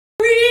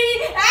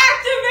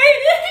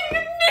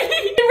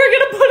We're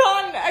gonna put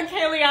on a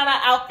Kalianna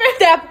outfit.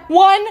 Step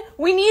 1,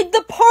 we need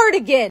the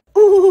cardigan.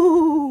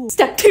 Ooh.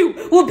 Step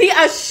 2 will be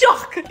a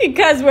shock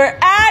because we're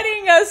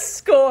adding a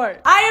skirt.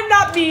 I am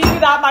not me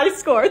without my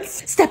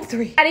skirts. Step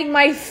 3, adding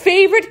my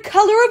favorite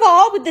color of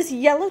all with this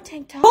yellow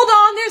tank top. Hold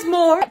on, there's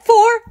more. Step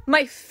 4,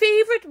 my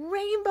favorite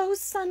rainbow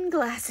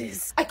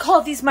sunglasses. I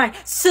call these my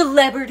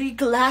celebrity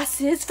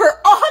glasses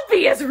for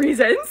obvious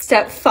reasons.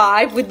 Step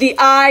 5, with the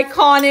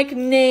iconic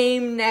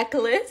name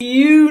necklace.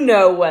 You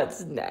know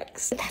what's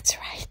next. That's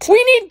right.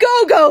 We need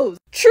go-go's.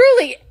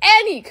 Truly,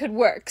 any could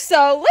work,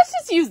 so let's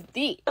just use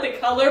these. The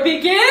color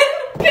begin.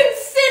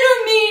 Consider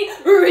me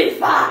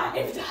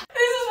revived. This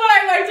is what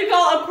I like to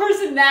call a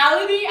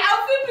personality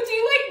outfit, but do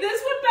you like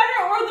this one better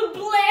or the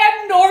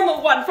bland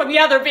normal one from the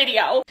other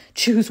video?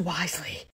 Choose wisely.